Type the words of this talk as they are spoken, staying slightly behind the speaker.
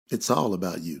It's all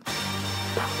about you.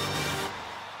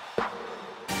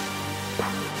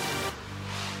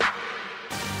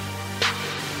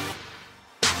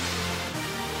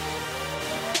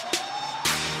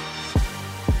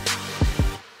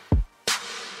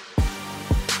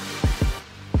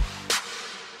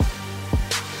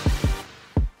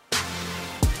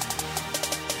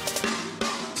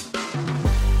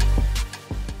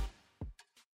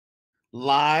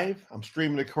 Live. I'm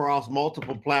streaming across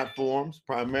multiple platforms,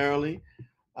 primarily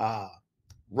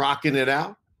rocking it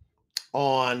out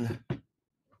on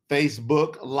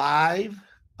Facebook Live,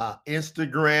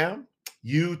 Instagram,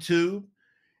 YouTube.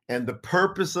 And the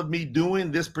purpose of me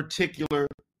doing this particular,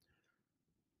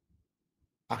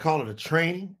 I call it a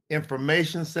training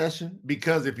information session,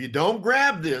 because if you don't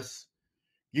grab this,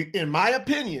 in my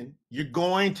opinion, you're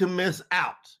going to miss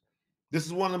out. This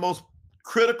is one of the most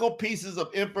critical pieces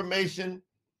of information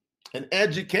and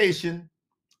education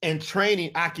and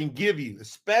training I can give you,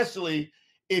 especially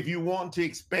if you want to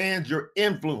expand your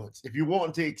influence, if you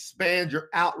want to expand your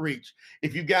outreach,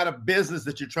 if you got a business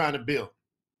that you're trying to build,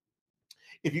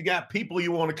 if you got people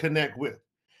you want to connect with,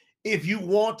 if you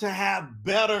want to have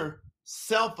better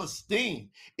self-esteem,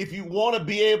 if you want to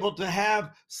be able to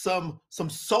have some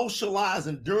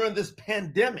socializing during this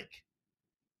pandemic.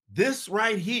 This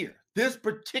right here, this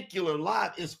particular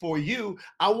live is for you.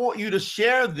 I want you to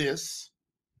share this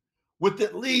with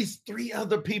at least 3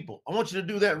 other people. I want you to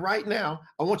do that right now.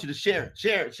 I want you to share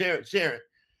it,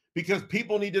 because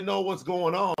people need to know what's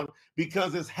going on,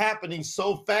 because it's happening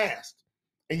so fast.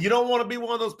 And you don't want to be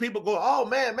one of those people go, oh,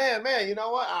 man, you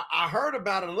know what? I heard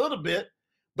about it a little bit,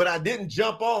 but I didn't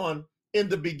jump on in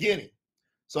the beginning.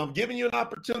 So I'm giving you an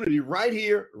opportunity right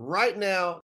here, right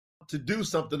now, to do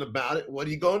something about it. What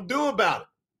are you going to do about it?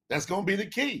 That's going to be the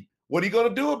key. What are you going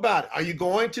to do about it? Are you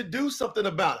going to do something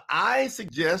about it? I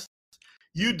suggest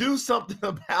you do something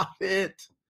about it.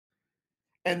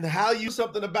 And how you do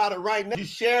something about it right now, you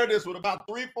share this with about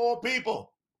 3-4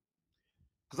 people.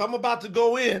 Because I'm about to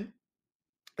go in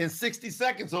 60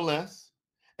 seconds or less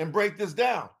and break this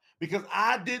down. Because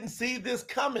I didn't see this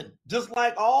coming, just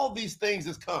like all these things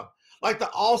has come. Like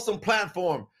the awesome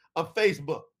platform of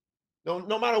Facebook.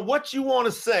 No matter what you want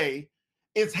to say,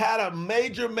 it's had a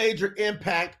major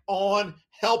impact on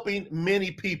helping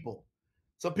many people.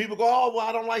 Some people go, oh, well,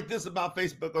 I don't like this about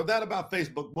Facebook or that about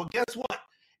Facebook. Well, guess what?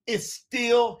 It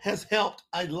still has helped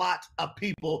a lot of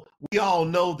people. We all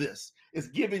know this. It's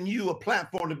giving you a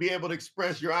platform to be able to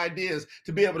express your ideas,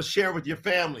 to be able to share with your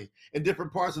family in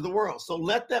different parts of the world. So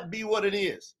let that be what it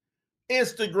is.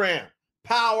 Instagram,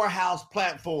 powerhouse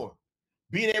platform.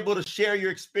 Being able to share your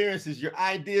experiences, your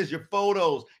ideas, your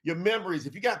photos, your memories.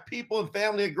 If you got people and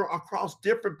family across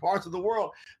different parts of the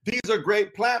world, these are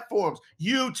great platforms.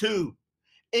 YouTube,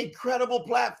 incredible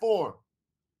platform.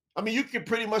 I mean, you can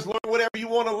pretty much learn whatever you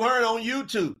want to learn on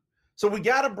YouTube. So we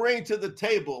got to bring to the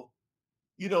table,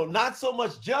 not so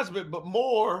much judgment, but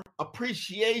more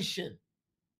appreciation.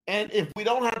 And if we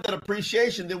don't have that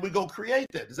appreciation, then we go create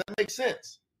that. Does that make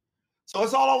sense? So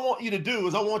that's all I want you to do,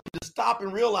 is I want you to stop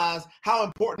and realize how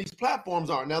important these platforms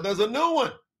are. Now, there's a new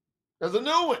one.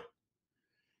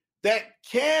 That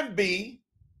can be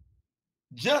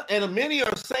and many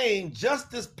are saying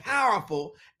just as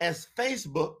powerful as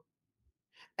Facebook,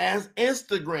 as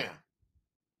Instagram.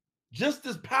 Just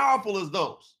as powerful as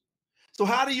those. So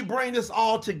how do you bring this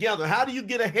all together? How do you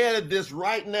get ahead of this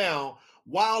right now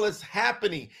while it's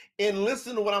happening? And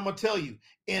listen to what I'm going to tell you.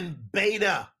 In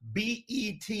beta,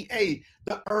 B-E-T-A,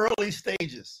 the early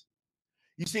stages.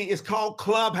 You see, it's called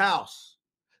Clubhouse.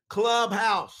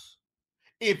 Clubhouse.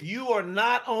 If you are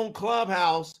not on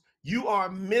Clubhouse, you are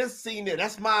missing it.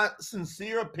 That's my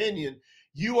sincere opinion.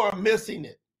 You are missing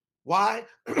it. Why?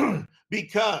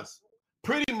 Because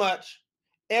pretty much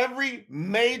every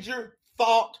major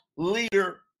thought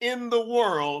leader in the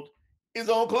world is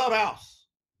on Clubhouse.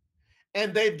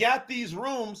 And they've got these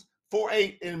rooms for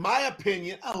in my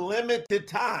opinion, a limited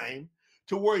time,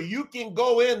 to where you can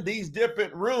go in these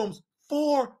different rooms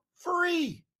for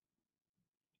free.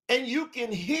 And you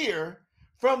can hear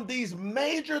from these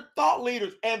major thought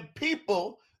leaders and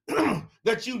people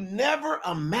that you never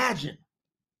imagined.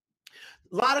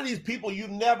 A lot of these people you've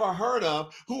never heard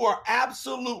of, who are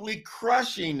absolutely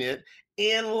crushing it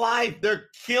in life. They're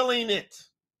killing it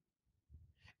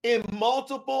in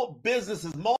multiple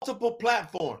businesses, multiple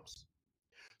platforms.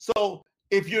 So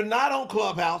if you're not on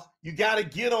Clubhouse, you got to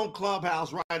get on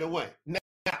Clubhouse right away. Now,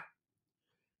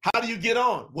 how do you get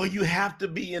on? Well, you have to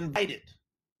be invited.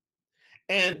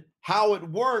 And how it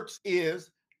works is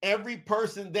every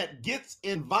person that gets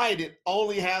invited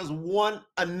only has one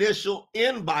initial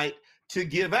invite to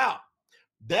give out.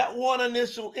 That one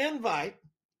initial invite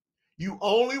You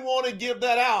only want to give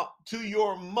that out to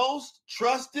your most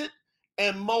trusted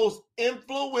and most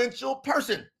influential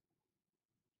person,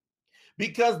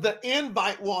 because the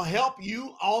invite will help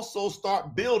you also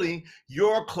start building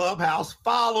your Clubhouse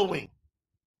following.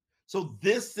 So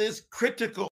this is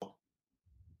critical.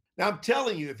 Now, I'm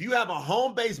telling you, if you have a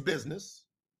home-based business,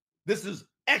 this is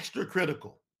extra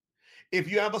critical. If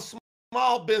you have a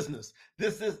small business,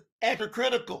 this is extra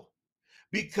critical,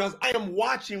 because I am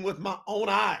watching with my own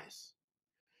eyes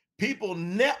people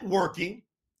networking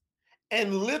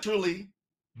and literally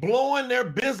blowing their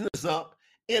business up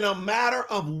in a matter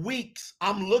of weeks.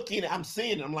 I'm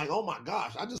seeing it. I'm like, oh my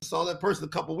gosh, I just saw that person a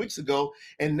couple of weeks ago,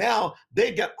 and now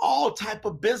they got all type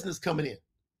of business coming in.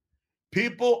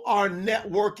 People are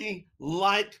networking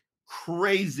like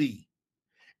crazy,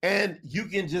 and you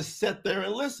can just sit there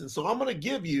and listen. So I'm going to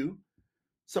give you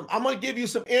some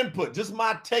input, just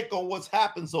my take on what's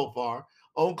happened so far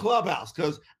on Clubhouse,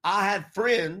 because I had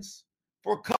friends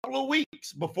for a couple of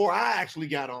weeks before I actually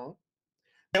got on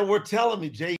and were telling me,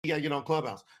 Jay, you got to get on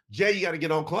Clubhouse. Jay, you got to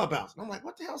get on Clubhouse. And I'm like,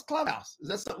 what the hell is Clubhouse? Is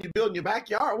that something you build in your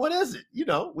backyard? What is it? You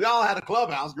know, we all had a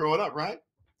Clubhouse growing up, right?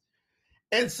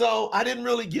 And so I didn't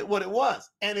really get what it was.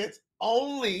 And it's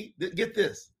only, get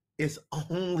this, it's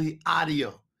only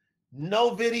audio,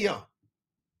 no video.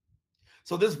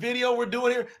 So this video we're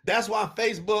doing here, that's why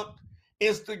Facebook,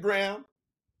 Instagram,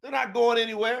 they're not going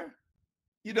anywhere.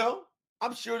 You know,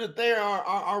 I'm sure that they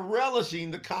are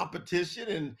relishing the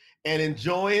competition and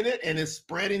enjoying it, and it's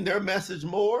spreading their message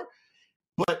more.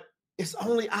 But it's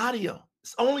only audio.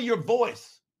 It's only your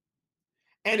voice.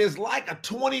 And it's like a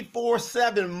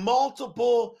 24/7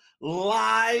 multiple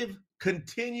live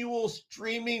continual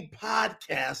streaming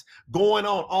podcast going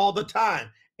on all the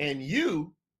time. And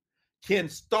you can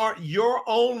start your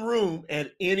own room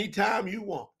at any time you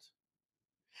want.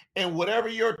 And whatever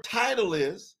your title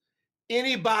is,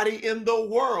 anybody in the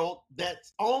world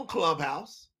that's on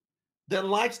Clubhouse that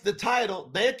likes the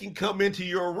title, they can come into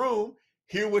your room,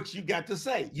 hear what you got to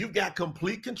say. You've got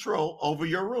complete control over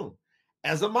your room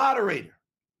as a moderator.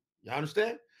 You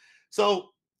understand?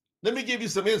 So let me give you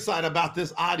some insight about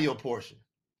this audio portion,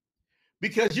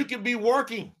 because you can be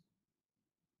working.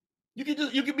 You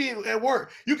can be at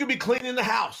work. You can be cleaning the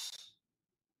house.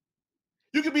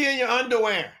 You can be in your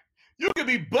underwear. You can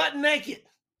be butt naked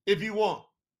if you want,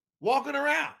 walking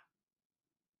around.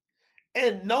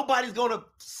 And nobody's going to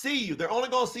see you. They're only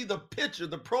going to see the picture,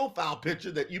 the profile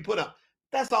picture that you put up.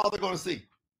 That's all they're going to see.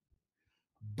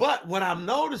 But what I'm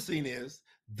noticing is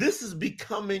this is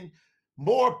becoming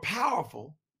more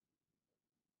powerful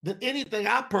than anything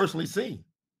I've personally seen.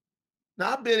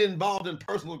 Now, I've been involved in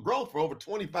personal growth for over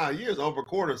 25 years, over a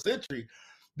quarter century.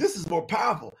 This is more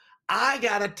powerful. I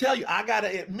got to tell you, I got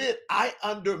to admit, I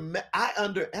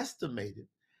underestimated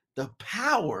the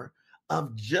power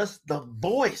of just the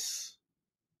voice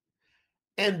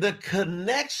and the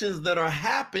connections that are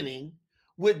happening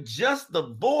with just the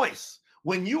voice.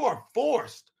 When you are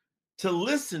forced to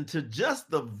listen to just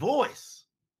the voice,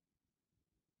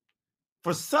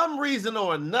 for some reason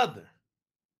or another,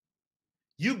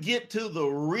 you get to the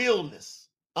realness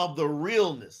of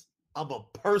a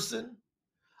person,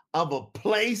 of a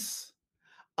place,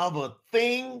 of a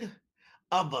thing,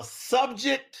 of a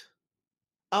subject,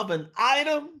 of an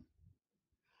item,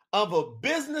 of a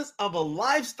business, of a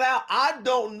lifestyle. I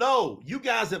don't know. You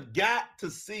guys have got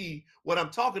to see what I'm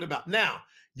talking about. Now,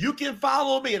 you can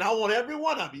follow me, and I want every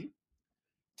one of you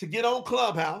to get on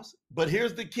Clubhouse, but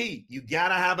here's the key. You got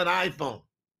to have an iPhone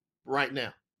right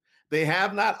now. They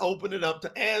have not opened it up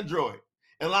to Android.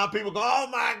 And a lot of people go, oh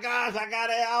my gosh,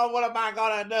 what am I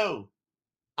going to do?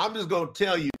 I'm just going to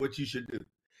tell you what you should do.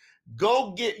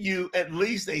 Go get you at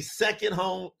least a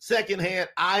secondhand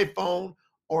iPhone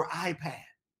or iPad.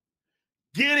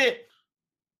 Get it.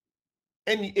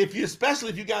 And especially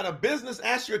if you got a business,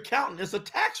 ask your accountant. It's a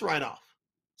tax write-off.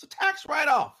 It's a tax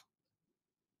write-off.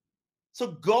 So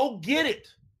go get it.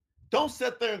 Don't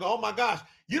sit there and go, oh my gosh,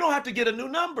 you don't have to get a new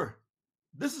number.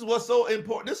 This is what's so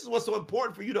important. This is what's so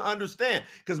important for you to understand,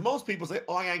 because most people say,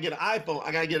 oh, I got to get an iPhone.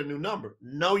 I got to get a new number.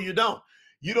 No, you don't.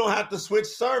 You don't have to switch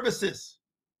services.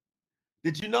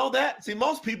 Did you know that? See,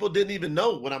 most people didn't even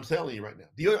know what I'm telling you right now.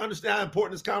 Do you understand how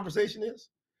important this conversation is?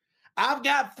 I've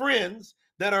got friends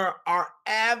that are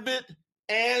avid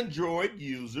Android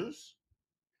users,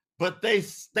 but they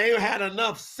had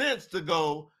enough sense to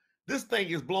go, this thing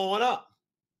is blowing up.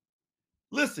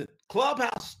 Listen,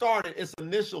 Clubhouse started its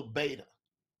initial beta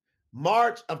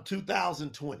March of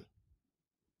 2020.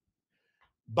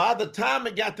 By the time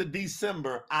it got to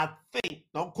December, I think,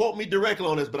 don't quote me directly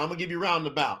on this, but I'm gonna give you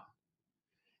roundabout.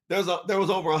 There was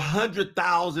over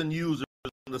 100,000 users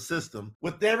the system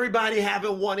with everybody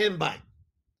having one invite.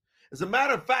 As a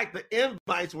matter of fact, the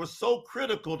invites were so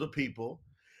critical to people.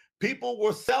 People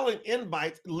were selling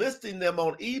invites, listing them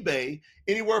on eBay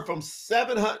anywhere from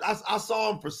 $700. I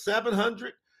saw them for $700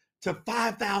 to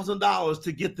 $5,000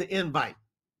 to get the invite.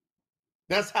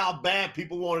 That's how bad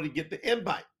people wanted to get the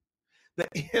invite. The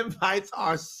invites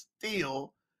are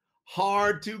still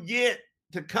hard to get,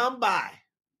 to come by,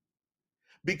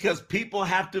 because people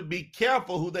have to be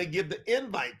careful who they give the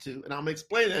invite to. And I'm going to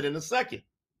explain that in a second.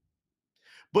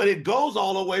 But it goes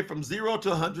all the way from 0 to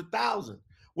 100,000.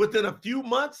 Within a few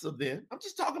months of then, I'm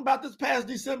just talking about this past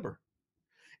December,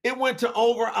 it went to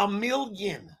over 1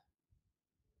 million.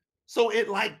 So it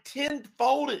like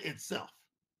tenfolded itself.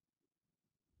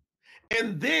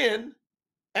 And then,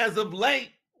 as of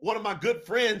late, one of my good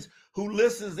friends who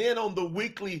listens in on the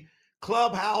weekly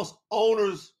Clubhouse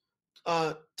owners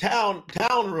town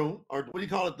room, or what do you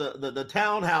call it, the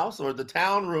townhouse or the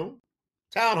town room,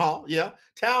 town hall,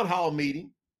 town hall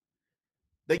meeting.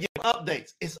 They give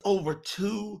updates. It's over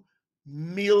 2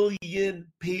 million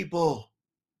people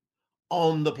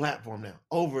on the platform now.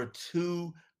 Over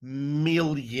 2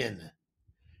 million.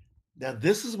 Now,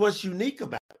 this is what's unique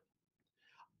about it.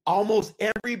 Almost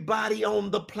everybody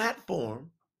on the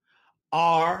platform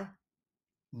are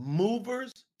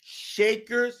movers,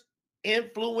 shakers,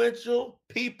 influential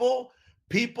people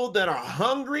that are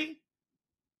hungry.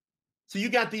 So you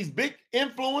got these big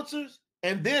influencers,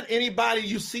 and then anybody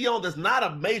you see on that's not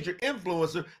a major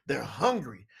influencer, they're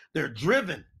hungry, they're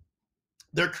driven,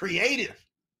 they're creative.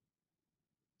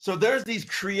 So there's these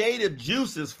creative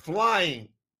juices flying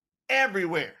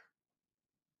everywhere.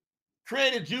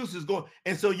 Creative juices going,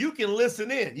 and so you can listen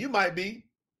in. You might be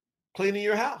cleaning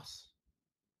your house,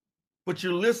 but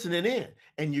you're listening in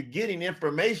and you're getting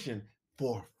information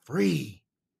for free.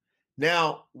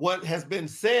 Now, what has been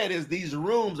said is these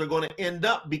rooms are going to end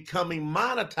up becoming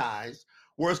monetized,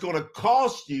 where it's going to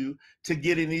cost you to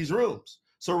get in these rooms.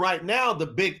 So right now, the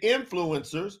big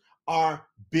influencers are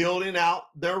building out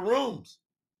their rooms.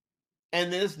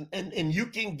 And you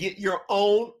can get your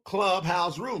own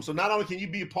Clubhouse room. So not only can you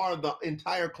be a part of the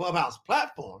entire Clubhouse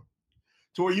platform,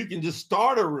 to where you can just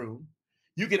start a room,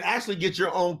 you can actually get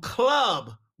your own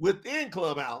club within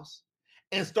Clubhouse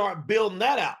and start building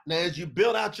that out. Now, as you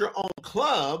build out your own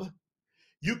club,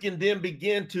 you can then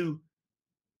begin to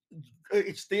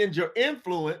extend your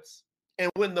influence. And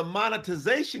when the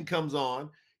monetization comes on,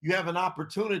 you have an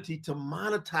opportunity to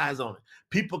monetize on it.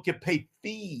 People can pay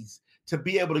fees to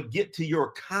be able to get to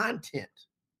your content.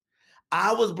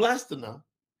 I was blessed enough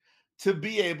to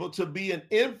be able to be an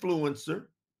influencer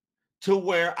to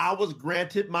where I was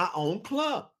granted my own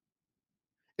club.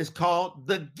 It's called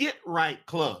the Get Right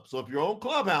Club. So if you're on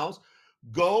Clubhouse,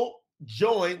 go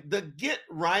join the Get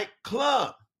Right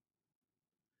Club.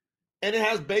 And it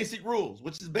has basic rules,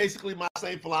 which is basically my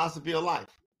same philosophy of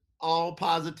life. All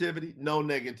positivity, no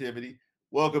negativity.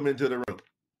 Welcome into the room.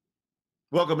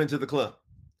 Welcome into the club.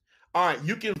 All right,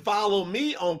 you can follow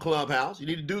me on Clubhouse. You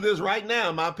need to do this right now,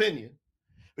 in my opinion,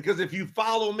 because if you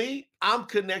follow me, I'm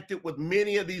connected with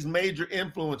many of these major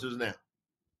influencers now.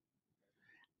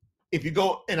 If you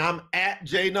go, and I'm at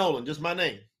Jay Noland, just my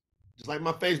name, just like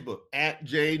my Facebook, at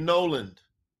Jay Noland.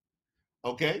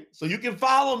 Okay, so you can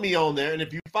follow me on there, and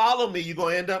if you follow me, you're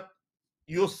going to end up,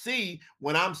 you'll see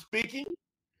when I'm speaking,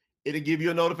 it'll give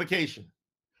you a notification.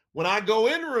 When I go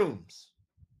in rooms,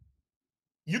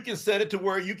 you can set it to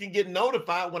where you can get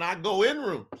notified when I go in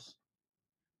rooms.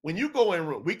 When you go in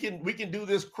room, we can do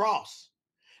this cross.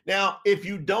 Now, if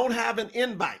you don't have an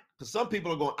invite, because some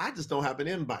people are going, I just don't have an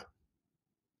invite.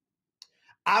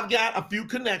 I've got a few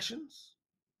connections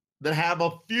that have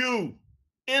a few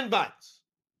invites.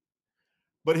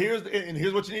 But here's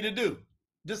what you need to do.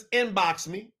 Just inbox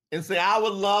me and say, I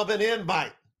would love an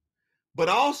invite. But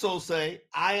also say,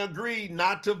 I agree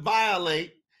not to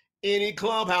violate any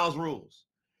Clubhouse rules,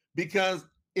 because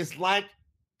it's like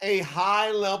a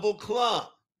high-level club.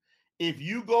 If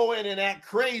you go in and act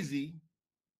crazy,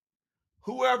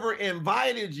 whoever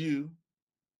invited you,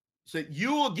 so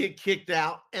you will get kicked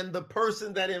out, and the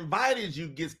person that invited you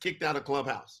gets kicked out of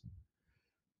Clubhouse.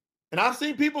 And I've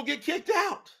seen people get kicked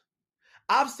out.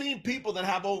 I've seen people that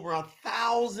have over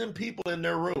 1,000 people in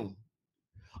their room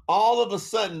all of a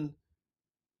sudden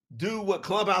do what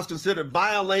Clubhouse considered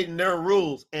violating their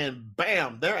rules, and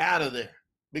bam, they're out of there,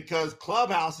 because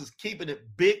Clubhouse is keeping it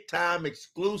big time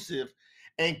exclusive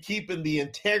and keeping the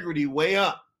integrity way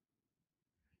up.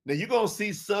 Now, you're going to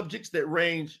see subjects that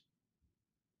range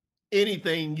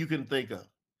anything you can think of.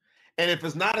 And if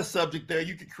it's not a subject there,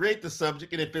 you can create the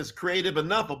subject. And if it's creative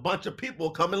enough, a bunch of people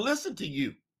will come and listen to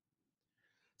you.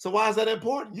 So why is that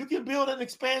important? You can build and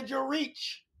expand your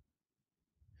reach.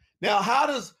 Now, how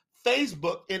does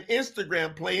Facebook and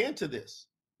Instagram play into this?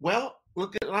 Well,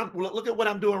 look at what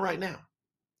I'm doing right now.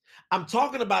 I'm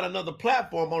talking about another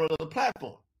platform on another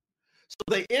platform. So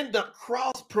they end up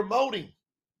cross promoting.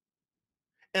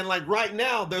 And like right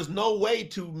now, there's no way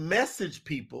to message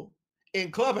people in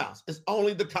Clubhouse. It's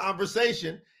only the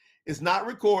conversation. It's not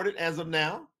recorded as of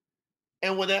now.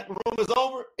 And when that room is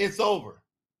over, it's over.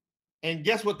 And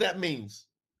guess what that means?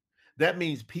 That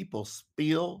means people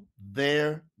spill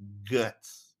their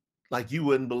guts like you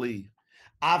wouldn't believe.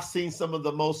 I've seen some of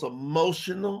the most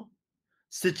emotional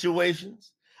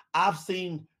situations. I've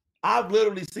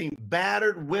literally seen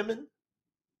battered women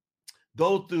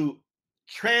go through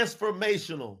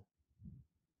transformational.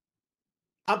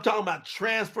 I'm talking about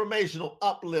transformational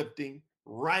uplifting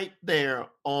right there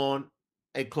on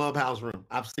a Clubhouse room.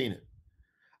 I've seen it.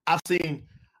 I've seen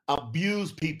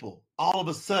abused people. All of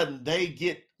a sudden, they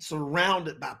get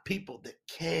surrounded by people that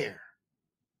care,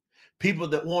 people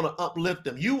that want to uplift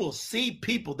them. You will see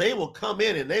people, they will come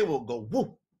in and they will go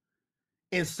whoop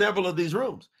in several of these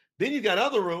rooms. Then you got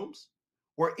other rooms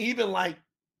where even like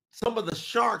some of the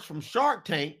sharks from Shark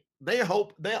Tank, they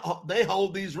hold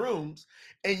these rooms,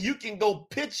 and you can go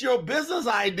pitch your business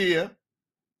idea.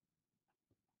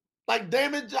 Like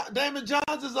Damon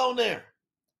Johns is on there.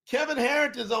 Kevin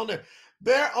Harrington is on there.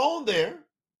 They're on there,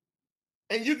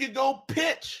 and you can go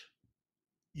pitch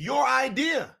your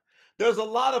idea. There's a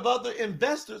lot of other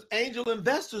investors, angel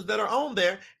investors that are on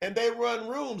there, and they run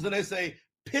rooms and they say,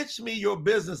 pitch me your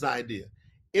business idea.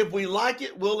 If we like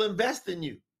it, we'll invest in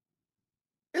you.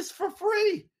 It's for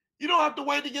free. You don't have to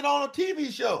wait to get on a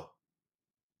TV show.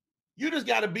 You just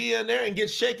got to be in there and get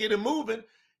shaking and moving,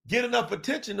 get enough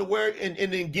attention to where, and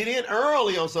then get in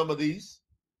early on some of these.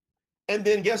 And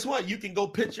then guess what? You can go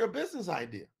pitch your business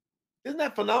idea. Isn't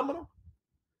that phenomenal?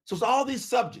 So it's all these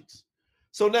subjects.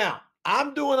 So now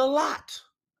I'm doing a lot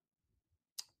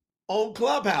on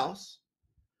Clubhouse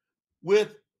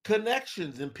with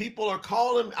connections, and people are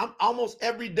calling. I'm almost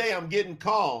every day I'm getting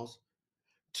calls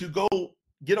to go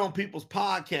get on people's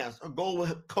podcasts or go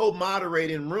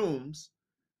co-moderate in rooms.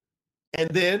 And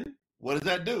then what does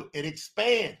that do? It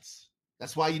expands.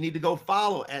 That's why you need to go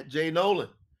follow at Jay Nolan.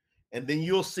 And then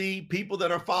you'll see people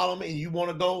that are following me, and you want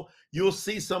to go, you'll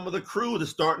see some of the crew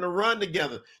that's starting to run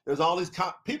together. There's all these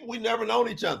people, we never known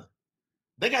each other.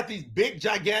 They got these big,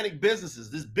 gigantic businesses,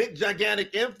 this big,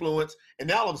 gigantic influence, and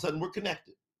now all of a sudden we're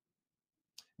connected.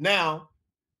 Now,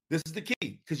 this is the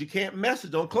key, because you can't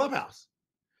message on Clubhouse.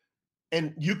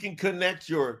 And you can connect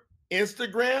your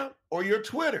Instagram or your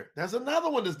Twitter. That's another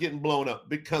one that's getting blown up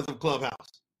because of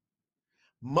Clubhouse.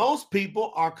 Most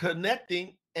people are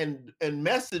connecting and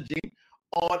messaging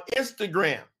on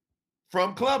Instagram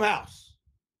from Clubhouse.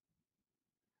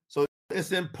 So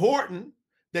it's important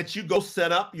that you go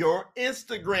set up your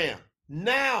Instagram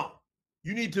now.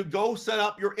 You need to go set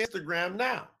up your Instagram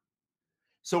now.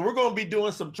 So we're going to be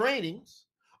doing some trainings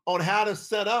on how to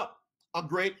set up a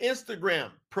great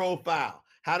Instagram profile,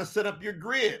 how to set up your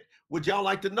grid. Would y'all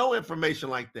like to know information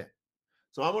like that?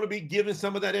 So I'm going to be giving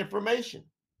some of that information.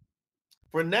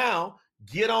 For now,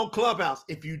 get on Clubhouse.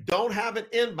 If you don't have an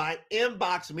invite,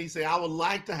 inbox me, say, I would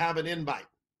like to have an invite.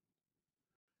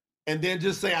 And then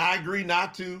just say, I agree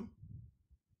not to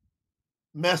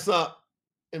mess up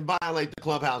and violate the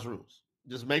Clubhouse rules.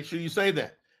 Just make sure you say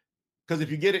that. Because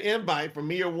if you get an invite from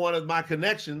me or one of my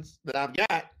connections that I've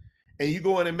got, and you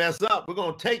go in and mess up, we're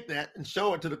going to take that and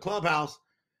show it to the Clubhouse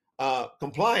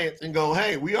compliance and go,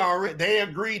 hey, they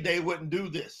agreed they wouldn't do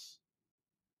this.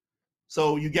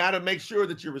 So you got to make sure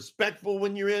that you're respectful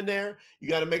when you're in there. You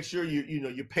got to make sure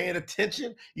you're paying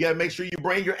attention. You got to make sure you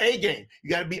bring your A game. You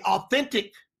got to be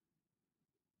authentic.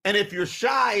 And if you're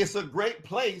shy, it's a great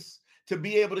place to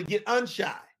be able to get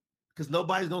unshy, because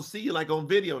nobody's going to see you like on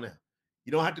video now.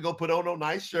 You don't have to go put on no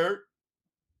nice shirt,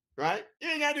 right? You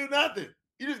ain't got to do nothing.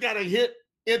 You just got to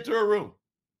enter a room.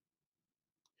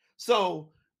 So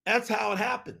that's how it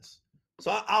happens.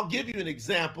 So I'll give you an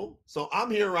example. So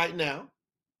I'm here right now.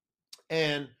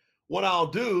 And what I'll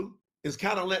do is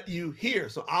kind of let you hear.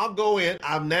 So I'll go in.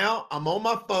 I'm on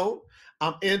my phone.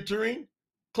 I'm entering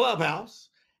Clubhouse.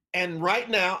 And right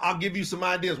now, I'll give you some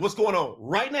ideas. What's going on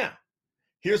right now?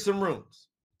 Here's some rooms.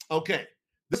 Okay.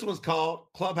 This one's called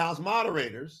Clubhouse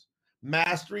Moderators,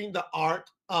 Mastering the Art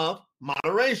of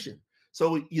Moderation.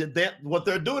 So what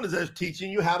they're doing is they're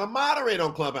teaching you how to moderate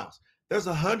on Clubhouse. There's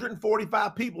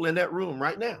 145 people in that room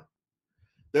right now.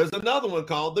 There's another one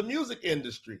called the Music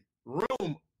Industry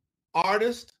Room,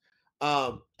 Artist,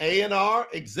 A&R,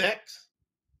 Execs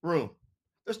Room.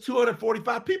 There's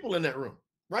 245 people in that room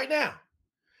right now.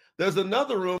 There's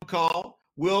another room called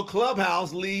will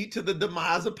Clubhouse lead to the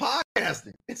demise of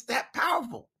podcasting? It's that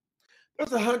powerful. There's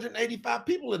 185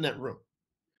 people in that room.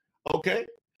 Okay.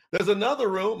 There's another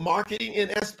room, marketing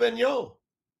in Espanol,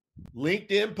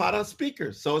 LinkedIn para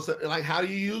speakers. So it's like, how do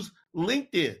you use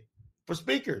LinkedIn for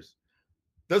speakers?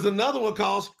 There's another one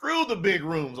called Screw the Big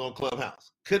Rooms on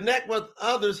Clubhouse. Connect with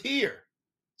others here.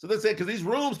 So they say, because these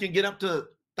rooms can get up to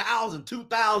 1,000,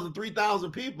 2,000,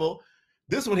 3,000 people.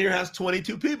 This one here has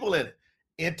 22 people in it.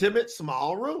 Intimate,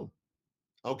 small room.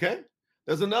 Okay.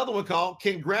 There's another one called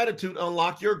Can Gratitude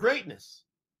Unlock Your Greatness?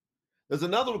 There's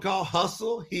another one called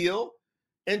Hustle, Heal,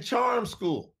 and Charm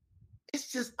School.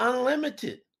 It's just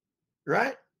unlimited,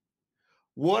 right?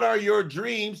 What are your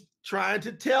dreams trying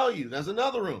to tell you? There's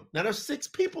another room. Now there's 6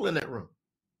 people in that room.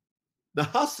 The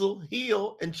Hustle,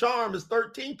 Heal, and Charm is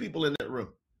 13 people in that room.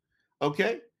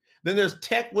 Okay. Then there's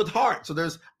Tech with Heart. So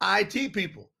there's IT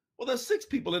people. Well, there's 6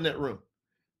 people in that room.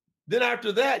 Then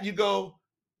after that, you go,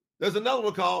 there's another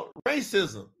one called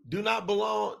Racism.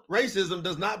 Racism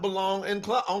does not belong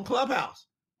on Clubhouse.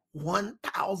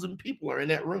 1,000 people are in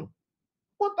that room.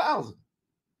 1,000.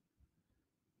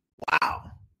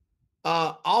 Wow.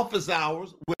 Office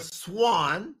hours with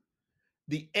Swan,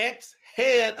 the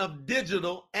ex-head of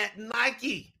digital at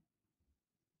Nike.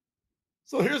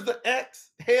 So here's the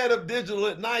ex-head of digital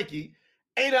at Nike.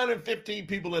 815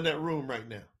 people in that room right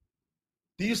now.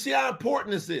 Do you see how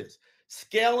important this is?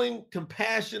 Scaling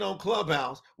compassion on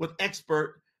Clubhouse with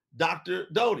expert Dr.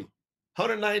 Doty.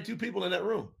 192 people in that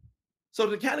room. So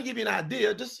to kind of give you an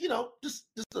idea, just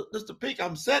a peek,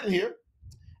 I'm sitting here.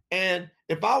 And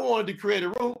if I wanted to create a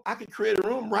room, I could create a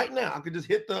room right now. I could just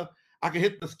hit the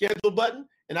schedule button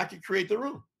and I could create the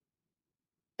room.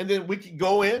 And then we could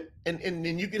go in and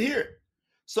then you could hear it.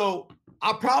 So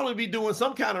I'll probably be doing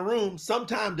some kind of room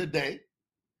sometime today.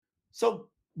 So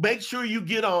make sure you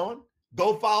get on,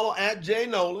 go follow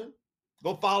 @JNolan,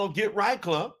 go follow Get Right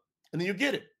Club, and then you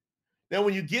get it. Now,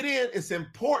 when you get in, it's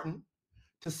important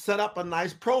to set up a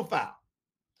nice profile.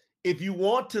 If you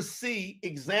want to see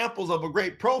examples of a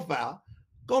great profile,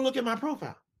 go look at my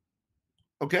profile.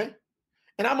 Okay.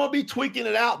 And I'm going to be tweaking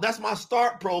it out. That's my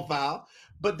start profile,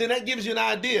 but then that gives you an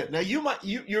idea. Now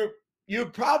you're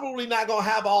probably not going to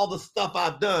have all the stuff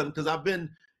I've done because I've been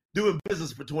doing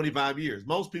business for 25 years.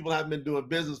 Most people haven't been doing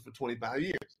business for 25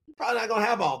 years. You're probably not going to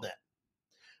have all that,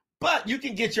 but you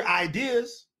can get your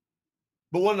ideas.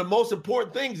 But one of the most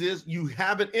important things is you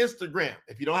have an Instagram.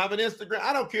 If you don't have an Instagram,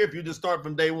 I don't care if you just start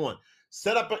from day one.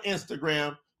 Set up an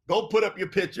Instagram, go put up your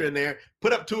picture in there,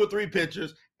 put up 2 or 3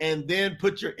 pictures, and then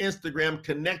put your Instagram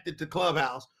connected to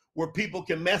Clubhouse where people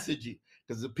can message you.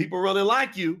 Because if people really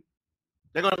like you,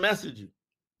 they're going to message you.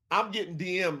 I'm getting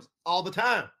DMs all the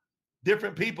time.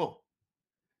 Different people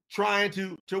trying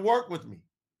to work with me,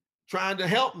 trying to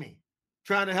help me,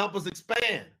 trying to help us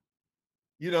expand.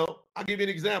 I'll give you an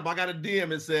example. I got a DM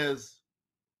that says,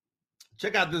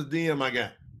 check out this DM I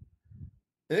got.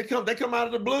 And they come out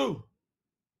of the blue.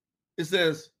 It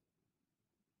says,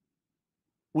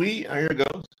 here it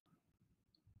goes.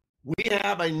 We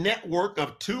have a network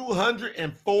of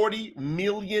 240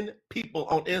 million people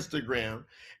on Instagram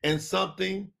and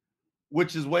something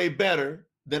which is way better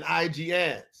than IG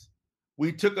ads.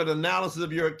 We took an analysis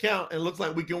of your account and it looks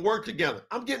like we can work together.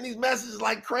 I'm getting these messages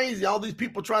like crazy. All these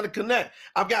people trying to connect.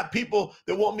 I've got people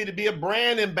that want me to be a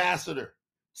brand ambassador.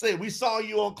 Say, we saw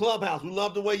you on Clubhouse. We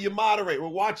love the way you moderate. We're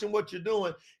watching what you're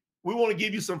doing. We want to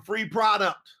give you some free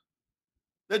product.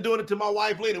 They're doing it to my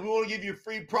wife, Lena. We want to give you a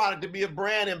free product to be a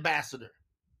brand ambassador.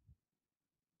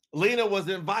 Lena was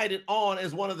invited on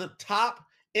as one of the top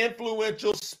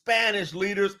influential Spanish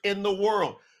leaders in the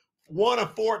world. One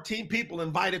of 14 people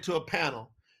invited to a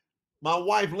panel. My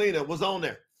wife, Lena, was on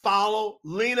there. Follow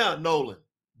Lena Nolan.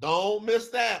 Don't miss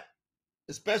that,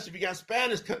 especially if you got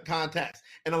Spanish contacts.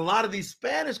 And a lot of these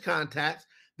Spanish contacts,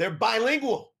 they're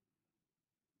bilingual.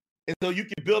 And so you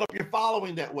can build up your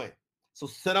following that way. So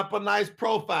set up a nice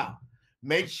profile.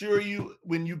 Make sure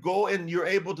when you go and you're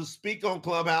able to speak on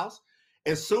Clubhouse,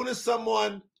 as soon as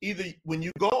someone, when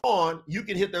you go on, you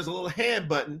can there's a little hand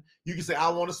button. You can say, I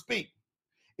want to speak.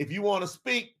 If you want to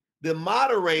speak, the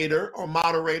moderator or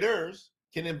moderators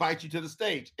can invite you to the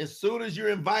stage. As soon as you're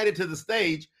invited to the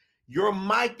stage, your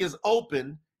mic is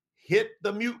open. Hit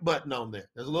the mute button on there.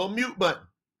 There's a little mute button.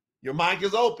 Your mic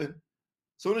is open.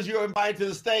 As soon as you're invited to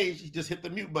the stage, you just hit the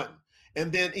mute button.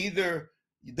 And then either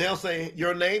they'll say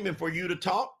your name and for you to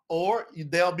talk, or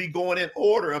they'll be going in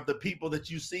order of the people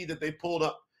that you see that they pulled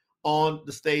up on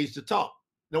the stage to talk.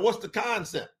 Now, what's the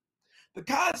concept? The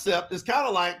concept is kind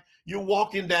of like you're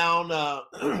walking down,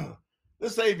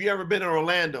 let's say if you've ever been in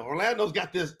Orlando. Orlando's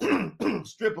got this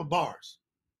strip of bars.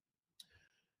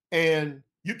 And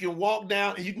You can walk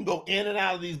down and you can go in and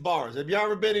out of these bars. Have you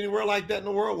ever been anywhere like that in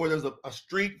the world where there's a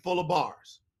street full of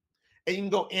bars and you can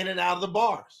go in and out of the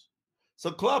bars?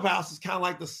 So Clubhouse is kind of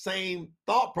like the same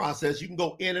thought process. You can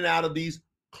go in and out of these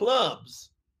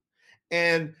clubs,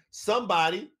 and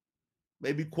somebody,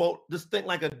 maybe quote, just think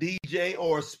like a DJ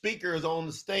or a speaker is on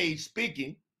the stage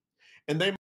speaking, and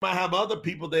they might have other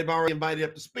people they've already invited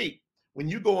up to speak. When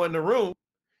you go in the room,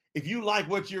 if you like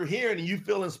what you're hearing and you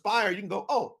feel inspired, you can go,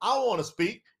 oh, I want to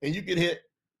speak. And you can hit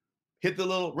the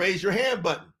little raise your hand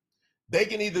button. They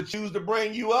can either choose to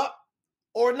bring you up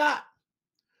or not.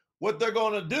 What they're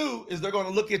going to do is they're going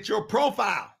to look at your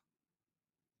profile.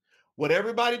 What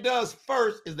everybody does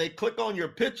first is they click on your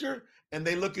picture and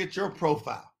they look at your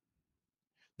profile.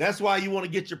 That's why you want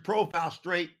to get your profile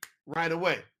straight right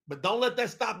away. But don't let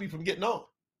that stop you from getting on.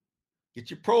 Get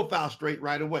your profile straight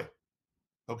right away.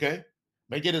 Okay?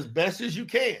 Make it as best as you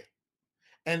can.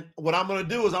 And what I'm going to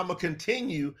do is I'm going to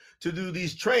continue to do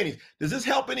these trainings. Does this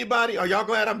help anybody? Are y'all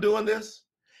glad I'm doing this?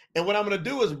 And what I'm going to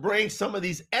do is bring some of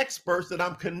these experts that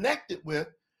I'm connected with.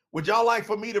 Would y'all like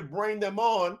for me to bring them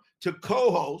on to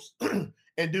co-host and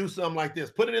do something like this?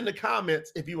 Put it in the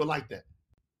comments if you would like that.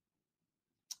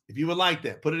 If you would like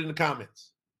that, put it in the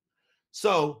comments.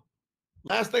 So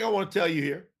last thing I want to tell you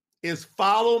here is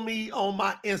follow me on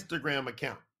my Instagram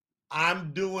account.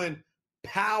 I'm doing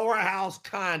powerhouse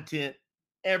content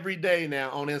every day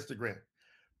now on Instagram,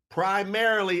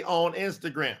 primarily on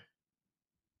Instagram.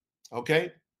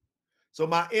 Okay. So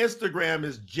my Instagram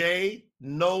is J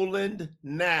Noland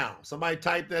Now. Somebody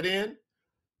type that in. If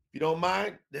you don't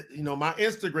mind, you know, my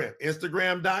Instagram,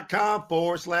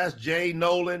 instagram.com/J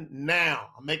Noland Now.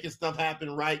 I'm making stuff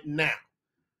happen right now.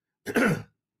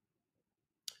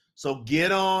 So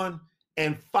get on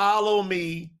and follow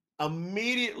me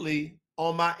immediately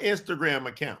on my Instagram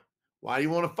account. Why do you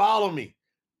want to follow me?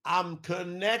 I'm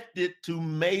connected to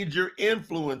major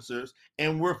influencers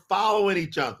and we're following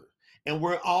each other and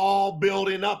we're all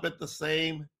building up at the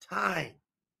same time.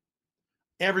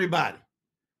 Everybody,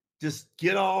 just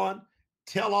get on,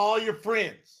 tell all your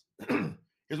friends.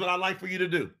 Here's what I'd like for you to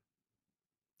do.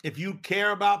 If you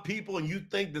care about people and you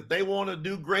think that they want to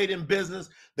do great in business,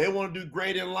 they want to do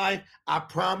great in life, I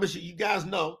promise you, you guys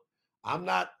know, I'm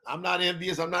not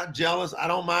envious. I'm not jealous. I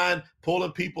don't mind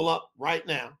pulling people up right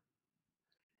now.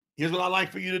 Here's what I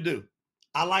like for you to do.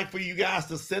 I like for you guys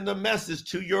to send a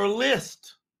message to your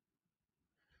list.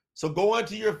 So go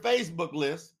into your Facebook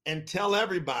list and tell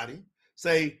everybody,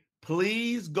 say,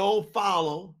 please go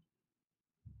follow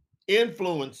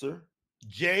influencer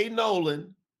J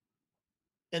Noland,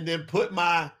 and then put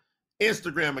my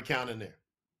Instagram account in there.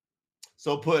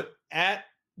 So put at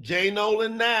J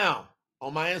Noland Now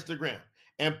on my Instagram,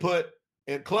 and put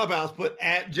in Clubhouse, put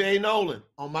at J Noland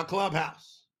on my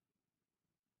Clubhouse.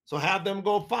 So have them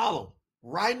go follow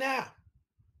right now.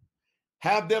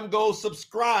 Have them go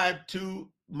subscribe to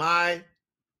my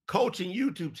coaching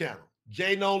YouTube channel,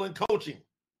 J Noland Coaching.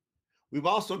 We've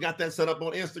also got that set up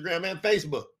on Instagram and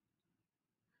Facebook.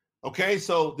 Okay,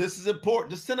 so this is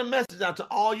important. Just send a message out to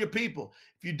all your people.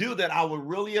 If you do that, I would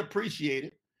really appreciate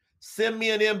it. Send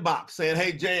me an inbox saying,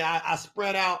 hey, Jay, I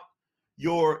spread out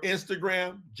your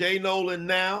Instagram, J Noland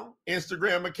Now,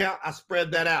 Instagram account. I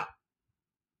spread that out.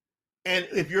 And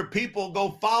if your people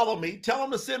go follow me, tell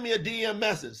them to send me a DM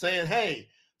message saying, hey,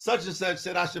 such and such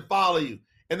said I should follow you.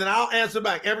 And then I'll answer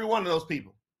back every one of those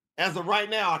people. As of right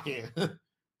now, I can.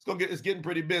 It's getting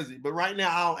pretty busy. But right now,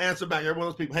 I'll answer back every one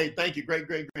of those people. Hey, thank you. Great,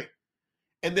 great, great.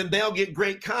 And then they'll get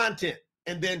great content.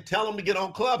 And then tell them to get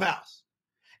on Clubhouse.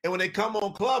 And when they come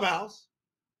on Clubhouse,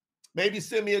 maybe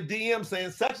send me a DM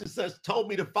saying such and such told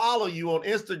me to follow you on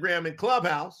Instagram and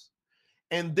Clubhouse.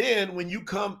 And then when you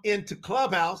come into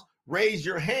Clubhouse, raise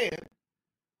your hand.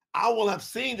 I will have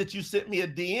seen that you sent me a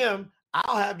DM.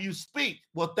 I'll have you speak.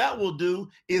 What that will do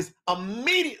is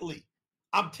immediately,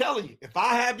 I'm telling you, if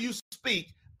I have you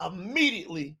speak,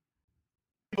 immediately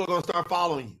people are going to start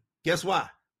following you. Guess why?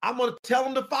 I'm going to tell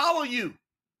them to follow you.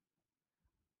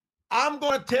 I'm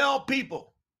going to tell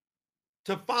people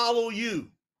to follow you.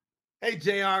 Hey,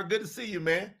 JR, good to see you,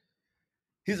 man.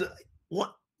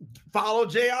 Follow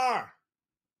JR.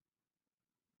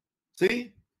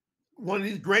 See? One of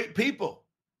these great people.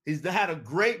 He's had a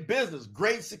great business,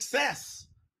 great success,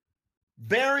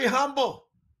 very humble.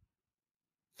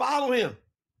 Follow him.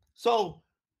 So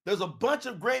there's a bunch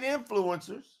of great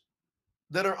influencers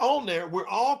that are on there. We're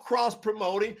all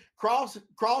cross-promoting,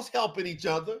 cross-helping each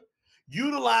other,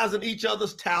 utilizing each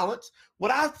other's talents. What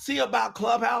I see about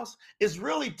Clubhouse is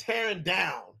really tearing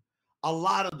down a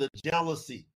lot of the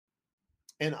jealousy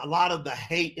and a lot of the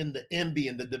hate and the envy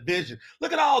and the division.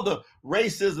 Look at all the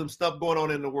racism stuff going on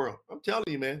in the world. I'm telling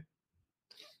you, man.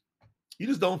 You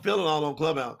just don't feel it all on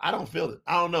Clubhouse. I don't feel it.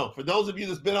 I don't know. For those of you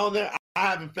that's been on there, I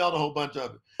haven't felt a whole bunch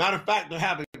of it. Matter of fact, they're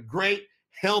having great,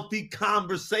 healthy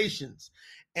conversations.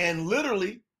 And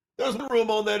literally, there's a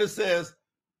room on there that says,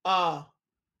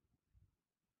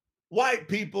 white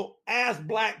people ask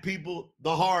black people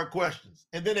the hard questions.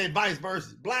 And then they vice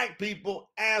versa. Black people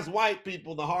ask white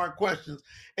people the hard questions.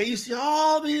 And you see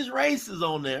all these races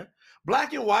on there,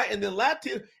 black and white, and then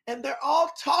Latino, and they're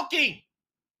all talking.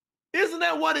 Isn't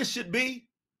that what it should be?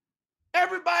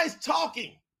 Everybody's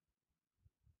talking.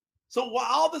 So while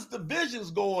all this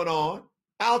division's going on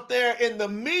out there in the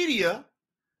media,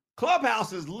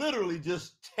 Clubhouse is literally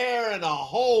just tearing a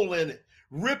hole in it,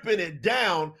 ripping it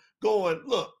down, going,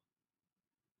 look,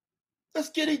 let's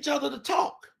get each other to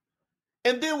talk.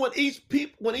 And then when each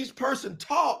person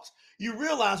talks, you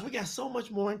realize we got so much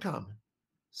more in common.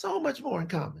 So much more in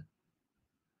common.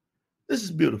 This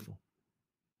is beautiful.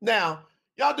 Now,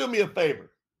 y'all do me a favor,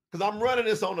 because I'm running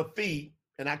this on a feed,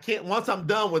 and I can't, once I'm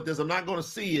done with this, I'm not going to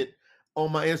see it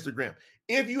on my Instagram.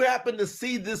 If you happen to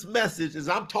see this message as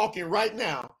I'm talking right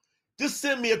now, just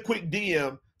send me a quick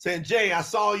DM saying, Jay, I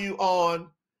saw you on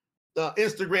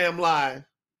Instagram Live.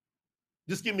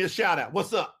 Just give me a shout out.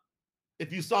 What's up?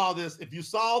 If you saw this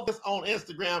on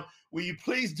Instagram, will you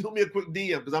please do me a quick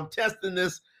DM? Because I'm testing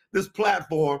this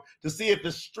platform to see if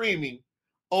it's streaming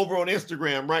over on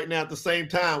Instagram right now at the same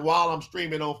time while I'm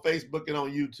streaming on Facebook and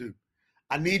on YouTube.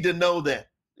 I need to know that.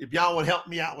 If y'all would help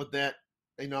me out with that,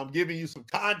 I'm giving you some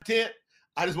content.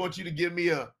 I just want you to give me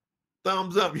a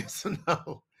thumbs up, yes or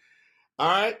no. All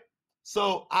right.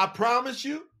 So I promise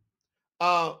you,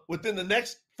 within the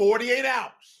next 48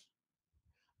 hours,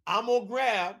 I'm going to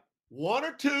grab 1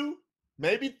 or 2,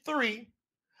 maybe 3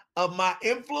 of my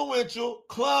influential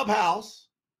Clubhouse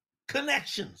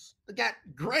connections. They got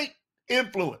great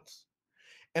influence.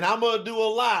 And I'm going to do a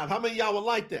live. How many of y'all would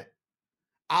like that?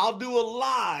 I'll do a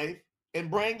live and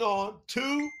bring on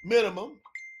 2 minimum.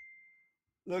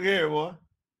 Look here, boy.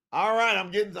 All right,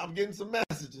 I'm getting some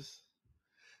messages.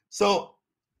 So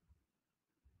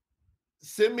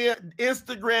send me an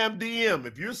Instagram DM.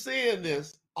 If you're seeing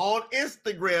this on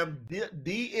Instagram,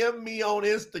 DM me on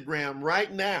Instagram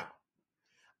right now.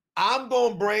 I'm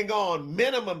going to bring on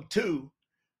minimum 2,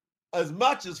 as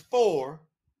much as 4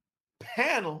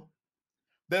 panel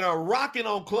that are rocking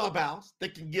on Clubhouse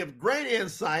that can give great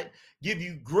insight, give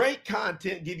you great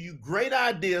content, give you great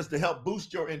ideas to help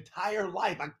boost your entire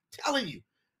life. I'm telling you,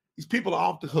 these people are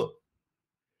off the hook.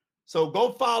 So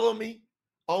go follow me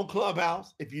on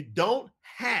Clubhouse. If you don't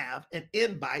have an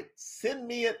invite, send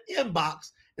me an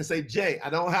inbox and say, Jay, I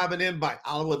don't have an invite.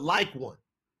 I would like one.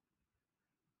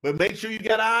 But make sure you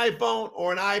got an iPhone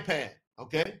or an iPad,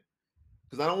 okay?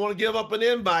 Because I don't want to give up an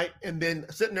invite and then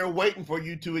sitting there waiting for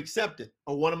you to accept it,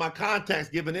 or one of my contacts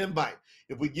give an invite.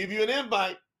 If we give you an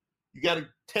invite, you got to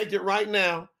take it right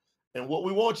now. And what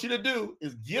we want you to do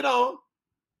is get on,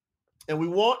 and we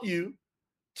want you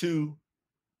to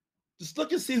just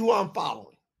look and see who I'm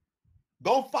following.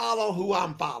 Go follow who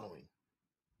I'm following.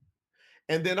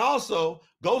 And then also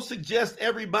go suggest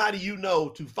everybody you know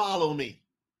to follow me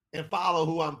and follow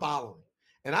who I'm following.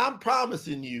 And I'm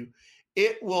promising you,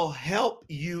 it will help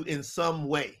you in some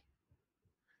way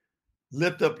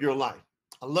lift up your life.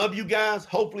 I love you guys.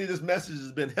 Hopefully this message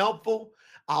has been helpful.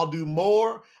 I'll do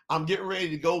more. I'm getting ready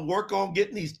to go work on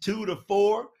getting these 2 to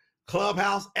 4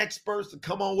 Clubhouse experts to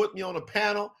come on with me on a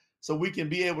panel so we can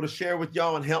be able to share with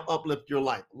y'all and help uplift your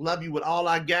life. Love you with all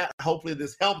I got. Hopefully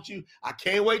this helped you. I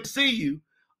can't wait to see you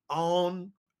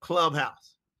on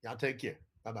Clubhouse. Y'all take care.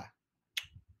 Bye-bye.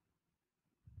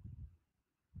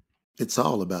 It's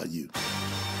all about you.